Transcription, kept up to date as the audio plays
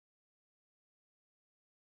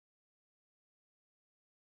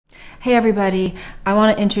Hey everybody, I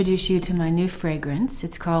want to introduce you to my new fragrance.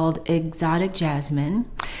 It's called Exotic Jasmine.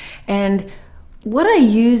 And what I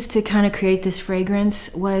used to kind of create this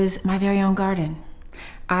fragrance was my very own garden.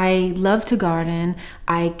 I love to garden.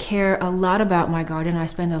 I care a lot about my garden. I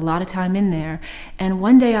spend a lot of time in there. And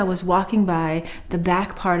one day I was walking by the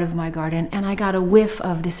back part of my garden and I got a whiff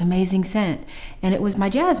of this amazing scent. And it was my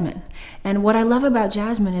jasmine. And what I love about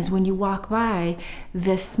jasmine is when you walk by,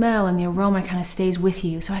 the smell and the aroma kind of stays with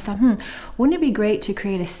you. So I thought, wouldn't it be great to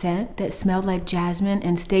create a scent that smelled like jasmine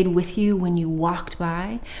and stayed with you when you walked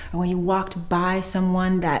by? Or when you walked by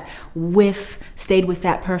someone, that whiff stayed with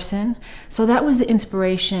that person? So that was the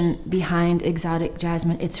inspiration behind Exotic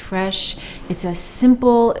Jasmine. It's fresh. It's a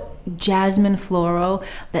simple jasmine floral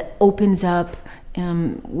that opens up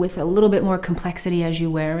with a little bit more complexity as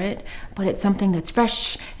you wear it, but it's something that's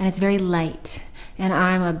fresh and it's very light. And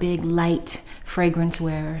I'm a big light fragrance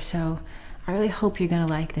wearer, so I really hope you're gonna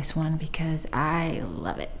like this one because I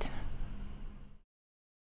love it.